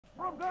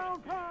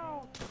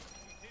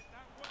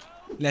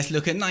Let's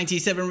look at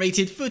 97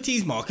 rated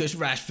Futties Marcus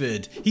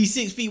Rashford. He's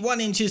 6 feet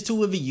 1 inches tall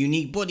with a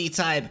unique body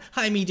type,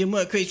 high medium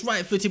work rates,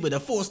 right footed with a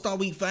 4-star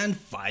weak foot and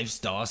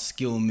 5-star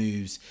skill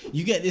moves.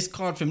 You get this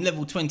card from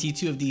level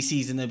 22 of these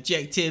season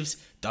objectives.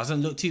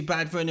 Doesn't look too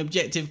bad for an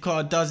objective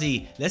card, does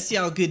he? Let's see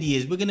how good he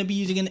is. We're going to be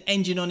using an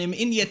engine on him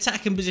in the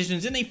attacking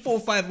positions in a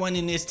 4-5-1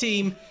 in this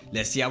team.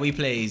 Let's see how he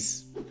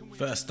plays.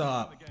 First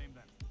up.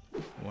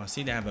 Well, I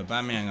see they have a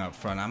Aubameyang up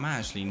front. I might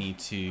actually need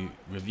to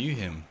review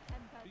him.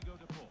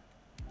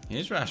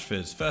 Here's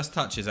Rashford's first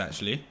touches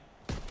actually.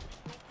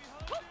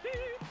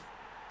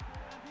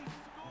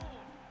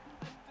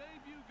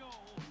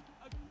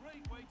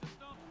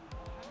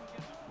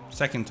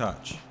 Second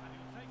touch.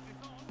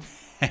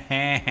 You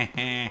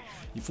thought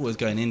it was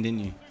going in, didn't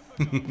you?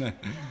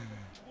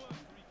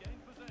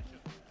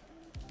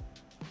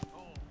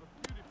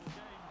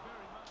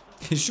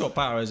 His shot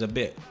power is a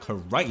bit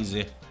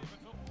crazy.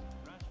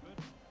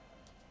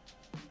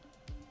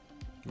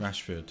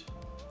 Rashford.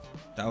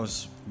 That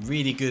was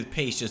really good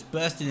pace, just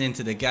bursting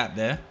into the gap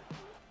there.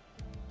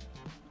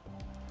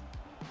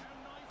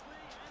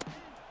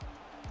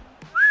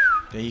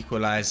 They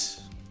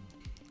equalise.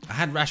 I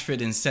had Rashford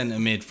in centre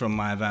mid from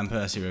my Van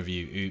Persie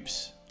review.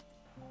 Oops.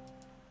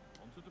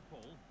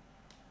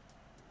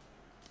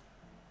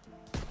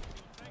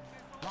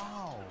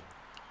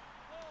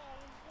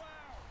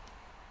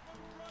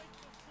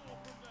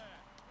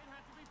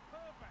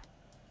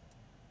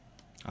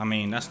 I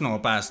mean, that's not a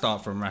bad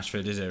start from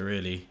Rashford, is it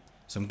really?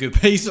 Some good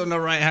pace on the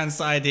right hand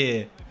side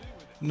here.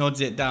 Nods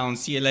it down.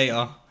 See you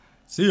later.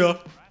 See ya.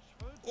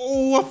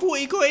 Oh, I thought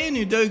he got in.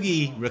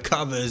 Udogie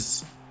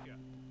recovers.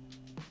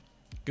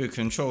 Good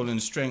control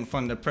and strength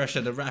under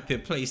pressure. The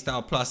rapid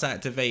playstyle plus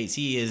activates.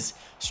 He is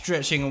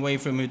stretching away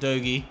from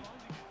Udogie.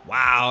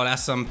 Wow,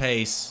 that's some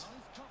pace.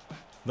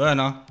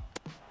 Werner.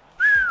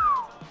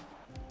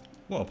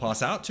 What a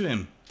pass out to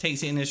him.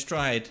 Takes it in his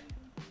stride.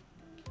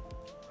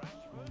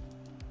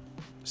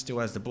 Still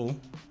has the ball.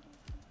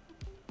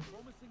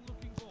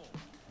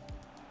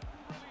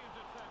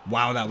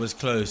 Wow, that was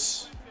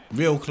close.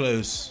 Real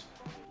close.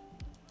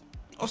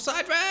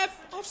 Offside, ref!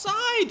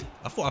 Offside!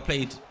 I thought I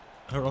played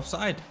her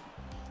offside.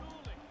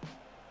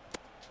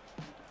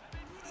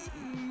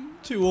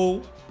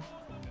 2-2.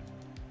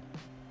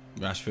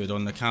 Rashford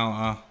on the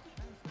counter.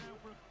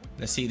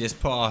 Let's see this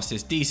pass.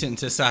 It's decent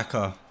to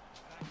Saka.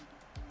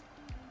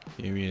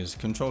 Here he is.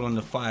 Control on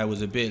the fire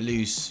was a bit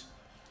loose.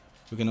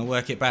 We're going to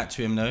work it back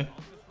to him though.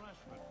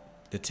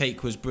 The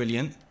take was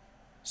brilliant.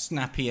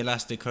 Snappy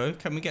elastico.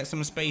 Can we get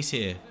some space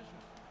here?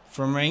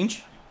 From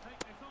range.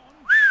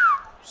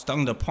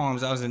 Stung the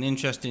palms. That was an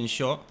interesting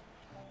shot.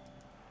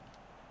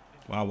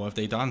 Wow, what have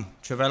they done?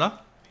 Trivella.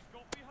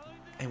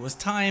 It was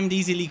timed.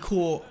 Easily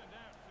caught.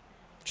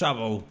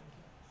 Trouble.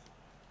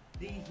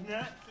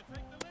 I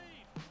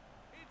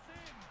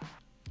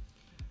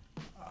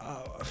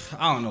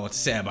don't know what to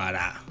say about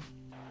that.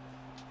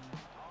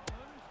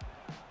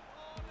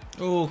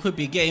 Oh, could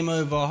be game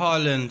over.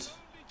 Haaland.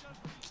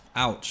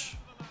 Ouch.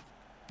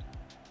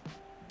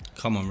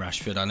 Come on,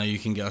 Rashford. I know you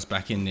can get us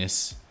back in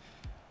this.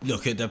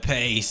 Look at the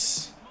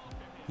pace.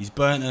 He's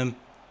burnt him.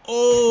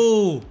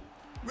 Oh!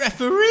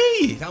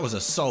 Referee! That was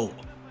assault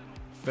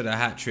for the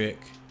hat-trick.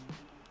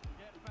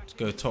 Let's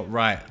go top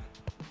right.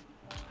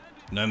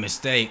 No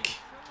mistake.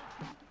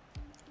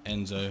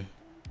 Enzo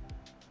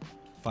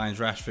finds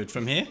Rashford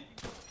from here.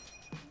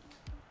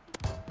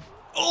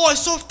 Oh,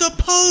 it's off the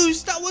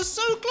post. That was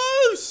so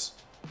close.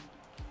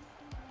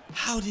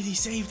 How did he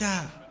save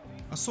that?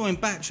 I saw him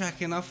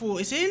backtracking. I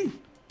thought it's in.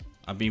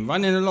 I've been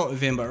running a lot with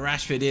him, but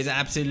Rashford is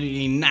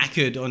absolutely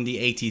knackered on the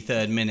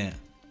 83rd minute.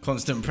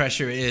 Constant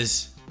pressure it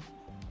is.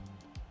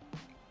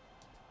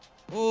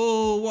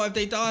 Oh, what have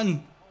they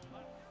done?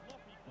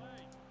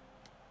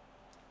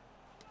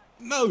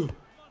 No.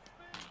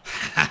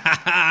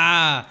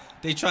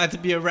 They tried to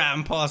be a rat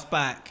and pass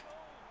back.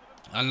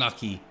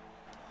 Unlucky.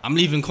 I'm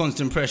leaving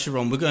constant pressure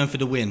on. We're going for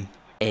the win.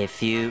 A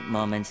few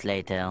moments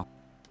later.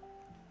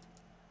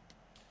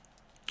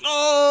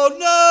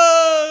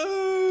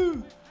 Oh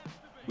no!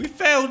 We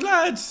failed,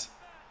 lads.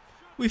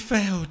 We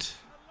failed.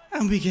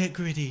 And we get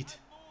griddied.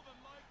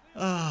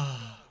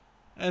 Ah,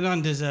 an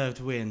undeserved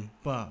win,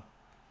 but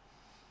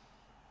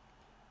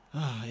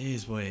it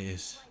is what it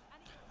is.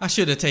 I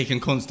should have taken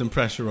constant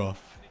pressure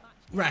off.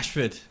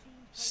 Rashford,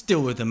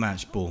 still with the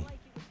match ball.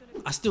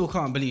 I still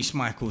can't believe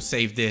Schmeichel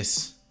saved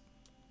this.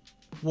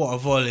 What a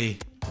volley.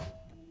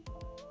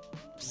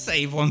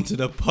 Save onto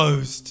the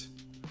post.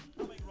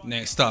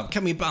 Next up,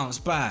 can we bounce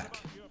back?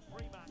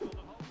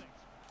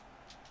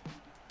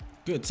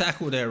 Good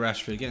tackle there,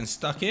 Rashford, getting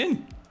stuck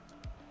in.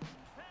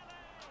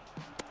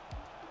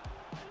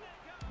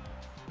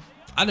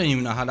 I don't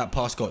even know how that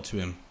pass got to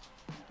him.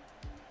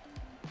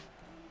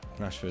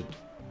 Rashford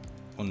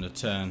on the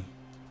turn.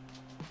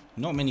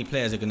 Not many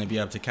players are going to be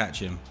able to catch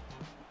him.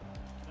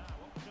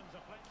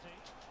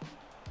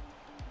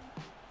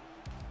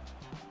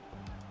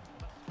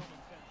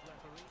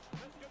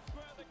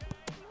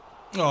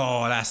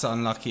 Oh, that's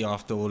unlucky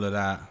after all of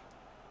that.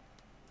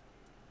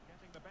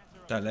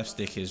 That left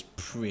stick is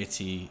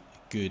pretty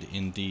good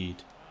indeed.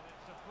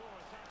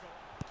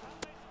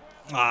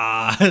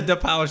 Ah, the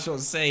power shot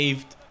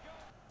saved.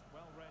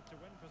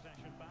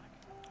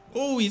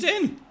 Oh, he's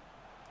in.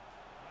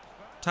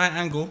 Tight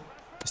angle.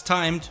 It's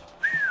timed.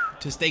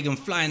 Ter Stegen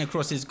flying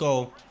across his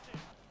goal.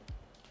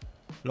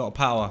 A lot of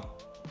power.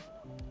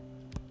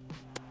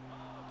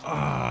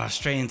 Ah,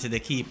 straight into the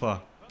keeper.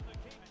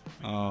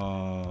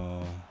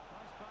 Oh.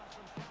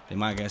 They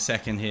might get a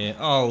second here.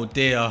 Oh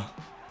dear.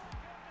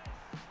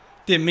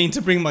 Didn't mean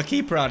to bring my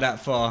keeper out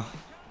that far.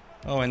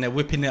 Oh, and they're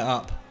whipping it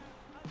up.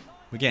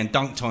 We're getting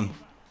dunked on.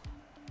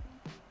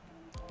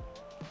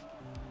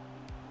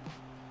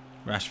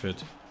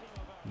 Rashford.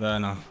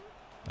 Werner.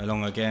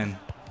 Along again.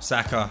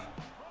 Saka.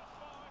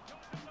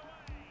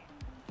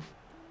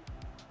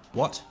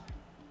 What?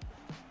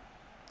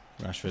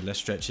 Rashford, let's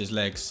stretch his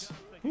legs.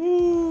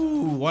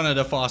 Ooh, one of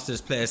the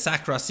fastest players.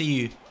 Saka, I see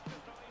you.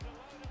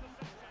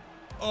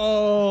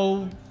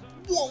 Oh,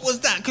 what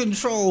was that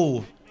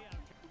control?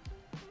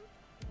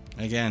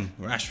 Again,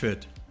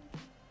 Rashford.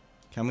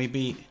 Can we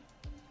beat?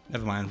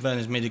 Never mind.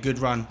 Werner's made a good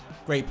run.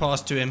 Great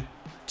pass to him.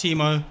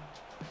 Timo.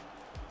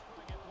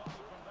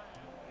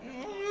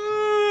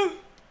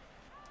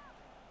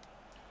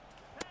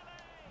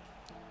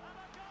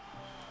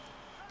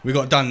 We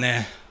got done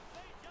there.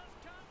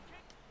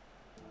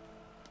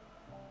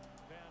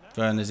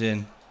 Werner's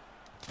in.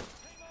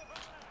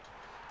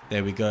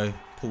 There we go.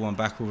 Pull one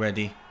back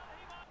already.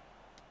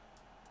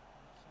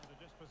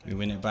 We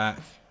win it back.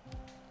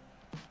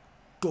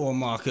 Go on,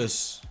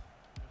 Marcus.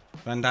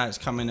 Van Dijk's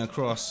coming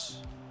across.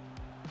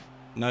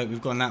 No,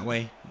 we've gone that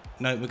way.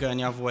 No, we're going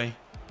the other way.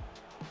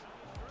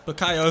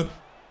 Bukayo.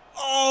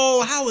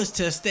 Oh, how has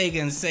Ter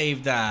Stegen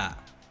saved that?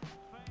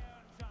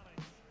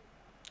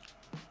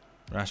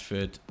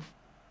 Rashford.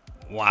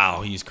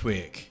 Wow, he's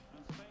quick.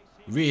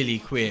 Really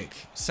quick.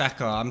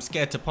 Saka, I'm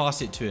scared to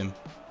pass it to him.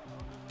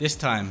 This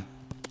time.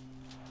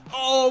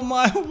 Oh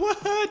my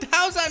word,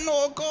 how's that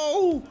not a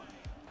goal?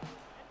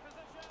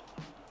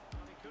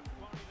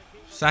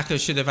 Saka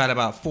should have had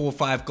about 4 or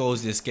 5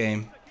 goals this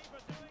game.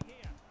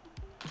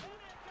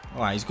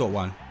 Alright, he's got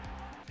one.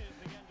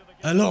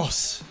 A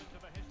loss.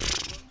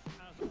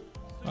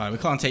 Alright, we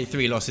can't take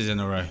 3 losses in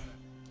a row.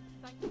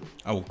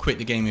 I will quit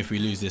the game if we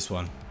lose this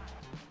one.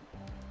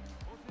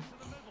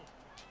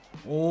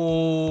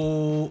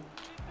 Oh.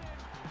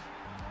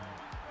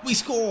 We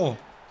score.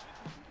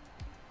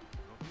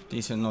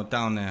 Decent nod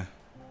down there.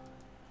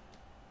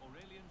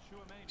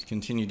 He's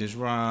continued his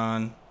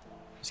run.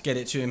 Let's get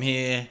it to him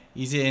here.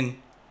 He's in.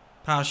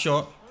 Power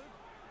shot.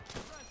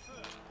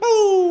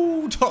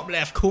 Oh, top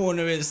left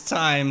corner is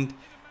timed.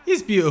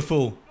 It's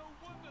beautiful.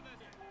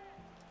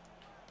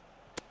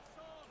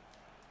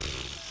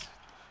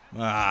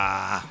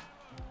 Ah.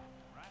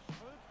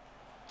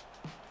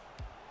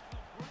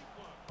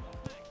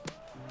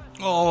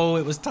 Oh,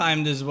 it was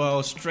timed as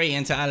well. Straight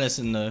into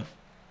Alisson though.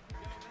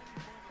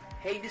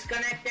 Hey,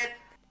 disconnected.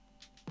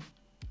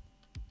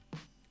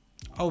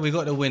 Oh, we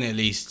got the win at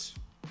least.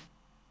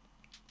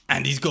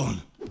 And he's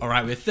gone.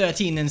 Alright, we're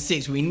 13 and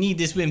 6. We need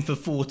this win for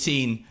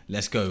 14.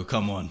 Let's go.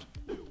 Come on.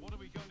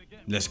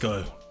 Let's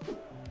go.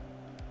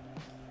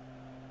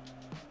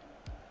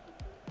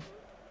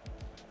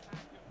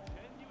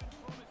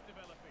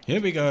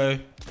 Here we go.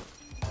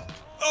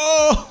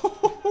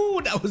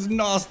 Oh, that was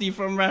nasty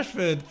from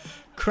Rashford.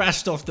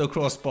 Crashed off the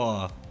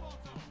crossbar.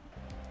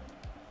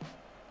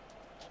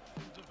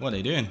 What are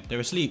they doing? They're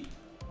asleep.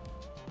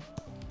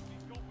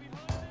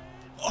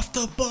 Off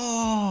the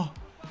bar.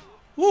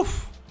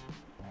 Woof.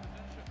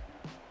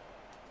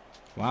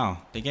 Wow,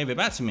 they gave it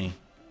back to me.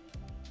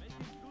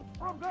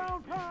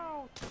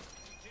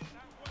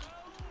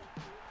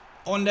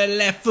 On the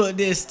left foot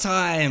this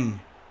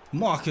time.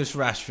 Marcus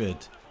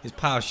Rashford. His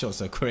power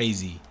shots are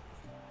crazy.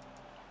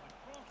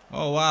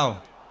 Oh,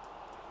 wow.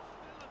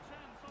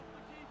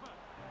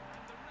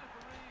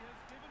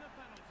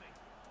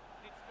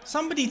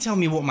 Somebody tell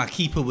me what my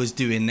keeper was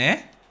doing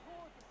there.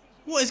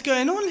 What is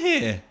going on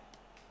here?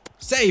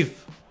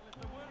 Save.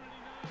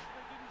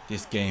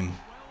 This game.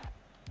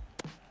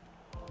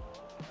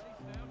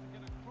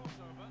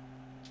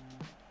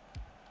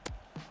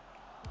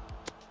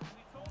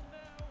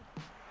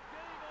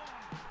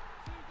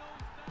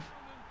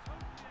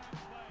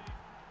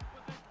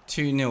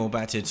 (2-0)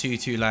 back to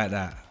 2-2 like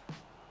that.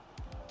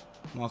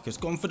 Marcus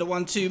gone for the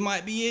 1-2.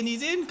 Might be in.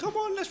 He's in. Come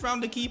on, let's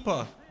round the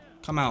keeper.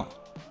 Come out.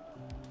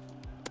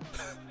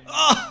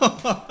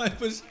 Oh, I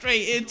was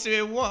straight into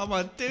it. What am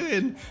I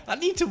doing? I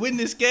need to win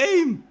this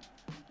game.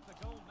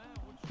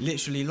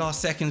 Literally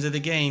last seconds of the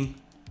game.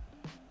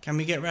 Can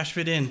we get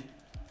Rashford in?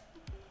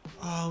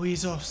 Oh,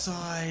 he's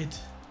offside.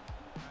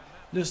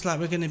 Looks like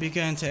we're going to be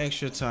going to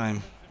extra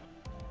time.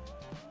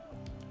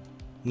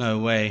 No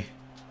way.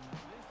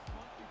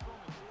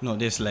 Not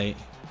this late.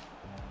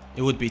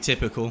 It would be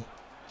typical.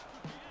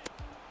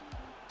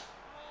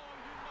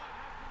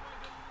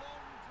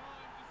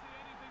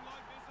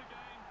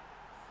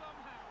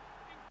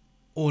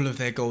 All of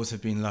their goals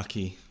have been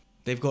lucky.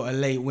 They've got a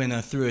late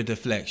winner through a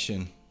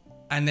deflection.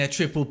 And they're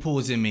triple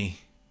pausing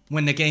me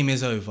when the game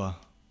is over.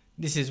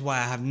 This is why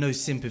I have no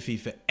sympathy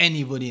for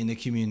anybody in the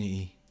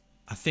community.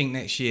 I think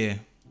next year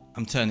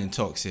I'm turning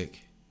toxic.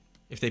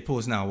 If they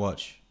pause now,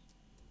 watch.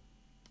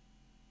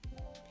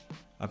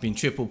 I've been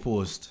triple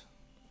paused.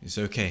 It's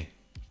okay.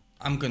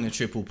 I'm gonna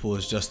triple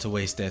pause just to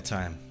waste their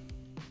time.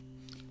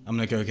 I'm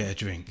gonna go get a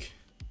drink.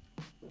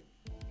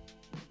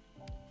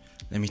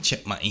 Let me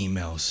check my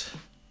emails.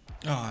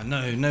 Oh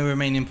no, no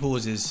remaining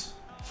pauses.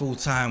 Full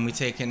time, we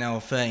take an L,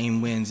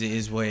 13 wins, it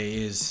is what it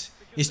is.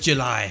 It's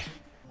July.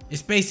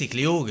 It's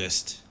basically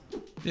August.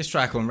 This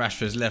strike on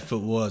Rashford's left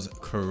foot was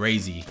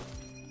crazy.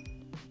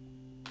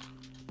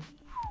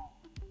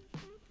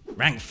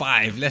 Rank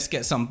 5, let's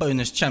get some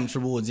bonus champs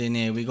rewards in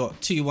here. We got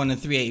 2 1 of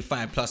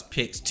 385 plus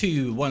picks,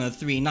 2 1 of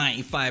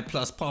 395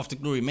 plus path to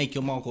glory, make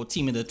your mark or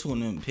team of the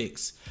tournament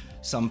picks.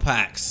 Some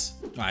packs.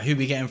 Alright, who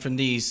we getting from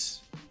these?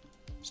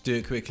 Let's do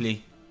it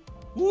quickly.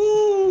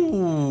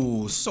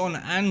 Woo! Son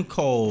and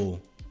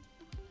Cole.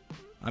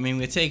 I mean,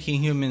 we're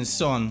taking Human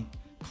Son.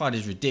 Card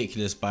is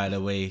ridiculous, by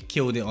the way.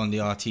 Killed it on the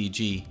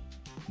RTG.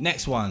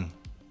 Next one.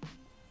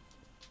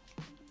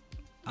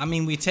 I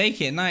mean, we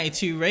take it.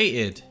 92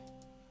 rated.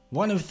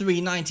 1 of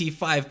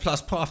 395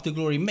 plus path to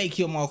glory. Make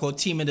your mark or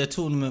team of the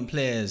tournament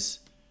players.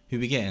 Who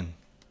we getting?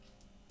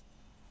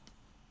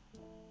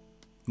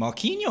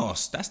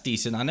 Marquinhos. That's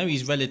decent. I know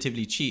he's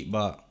relatively cheap,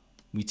 but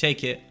we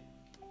take it.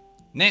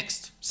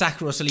 Next,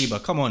 Saka or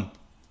Saliba, come on.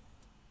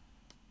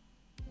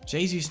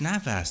 Jesus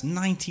Navas,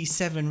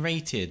 97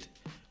 rated.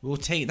 We'll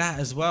take that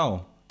as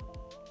well.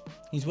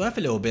 He's worth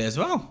a little bit as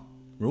well.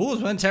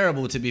 Rules weren't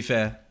terrible, to be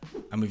fair.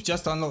 And we've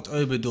just unlocked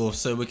Oberdorf,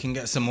 so we can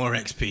get some more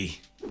XP.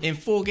 In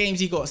 4 games,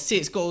 he got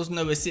 6 goals,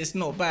 no assists,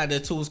 not bad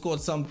at all.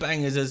 Scored some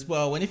bangers as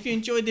well. And if you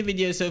enjoyed the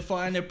video so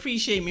far and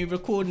appreciate me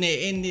recording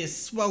it in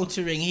this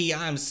sweltering heat,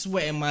 I'm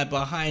sweating my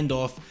behind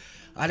off,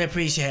 I'd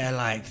appreciate a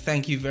like.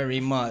 Thank you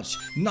very much.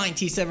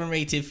 97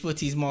 rated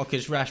Futties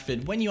Marcus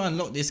Rashford. When you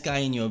unlock this guy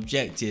in your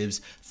objectives,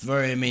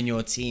 throw him in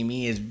your team.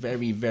 He is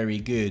very, very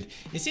good.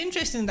 It's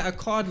interesting that a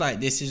card like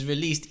this is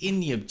released in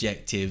the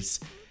objectives.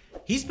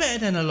 He's better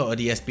than a lot of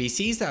the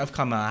SBCs that have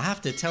come out. I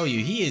have to tell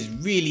you, he is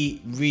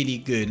really, really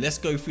good. Let's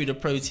go through the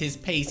pros. His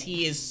pace,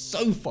 he is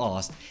so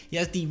fast. He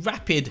has the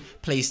rapid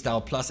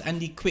playstyle plus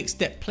and the quick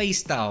step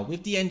playstyle.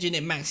 With the engine,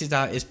 it maxes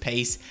out his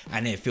pace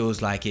and it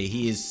feels like it.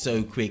 He is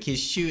so quick.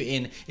 His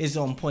shooting is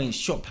on point.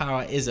 Shot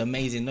power is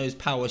amazing. Those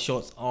power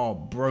shots are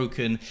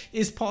broken.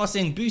 His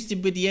passing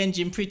boosted with the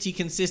engine, pretty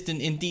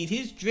consistent indeed.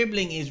 His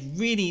dribbling is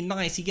really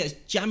nice. He gets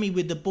jammy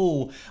with the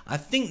ball. I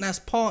think that's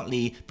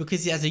partly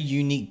because he has a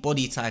unique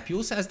body type. He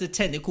also has the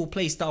technical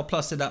playstyle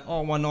plus, so that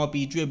R1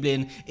 RB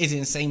dribbling is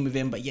insane with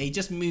him. But yeah, he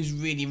just moves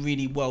really,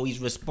 really well. He's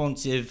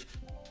responsive.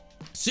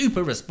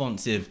 Super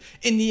responsive.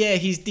 In the air,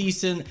 he's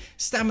decent.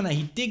 Stamina,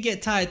 he did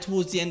get tired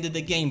towards the end of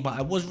the game, but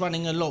I was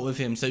running a lot with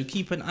him, so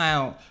keep an eye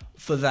out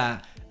for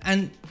that.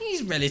 And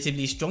he's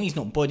relatively strong. He's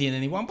not bodying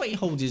anyone, but he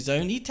holds his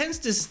own. He tends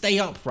to stay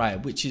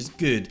upright, which is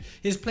good.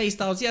 His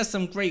playstyles, he has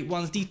some great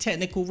ones. The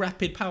technical,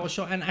 rapid, power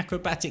shot and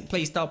acrobatic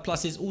playstyle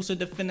pluses. Also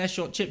the finesse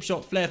shot, chip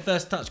shot, flare,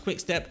 first touch,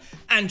 quick step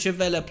and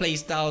Trivela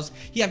playstyles.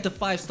 You have the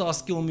 5-star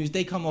skill moves.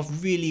 They come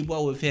off really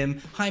well with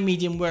him. High,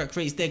 medium work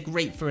rates. They're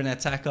great for an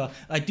attacker.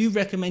 I do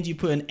recommend you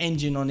put an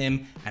engine on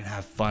him and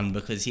have fun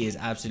because he is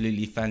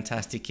absolutely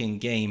fantastic in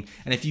game.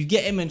 And if you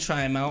get him and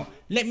try him out,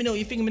 let me know what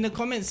you think of him in the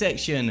comment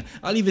section.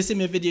 I'll leave a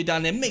similar video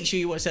down there. Make sure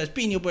you watch that. It's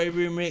been your boy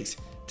Roomrix.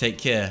 Take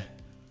care.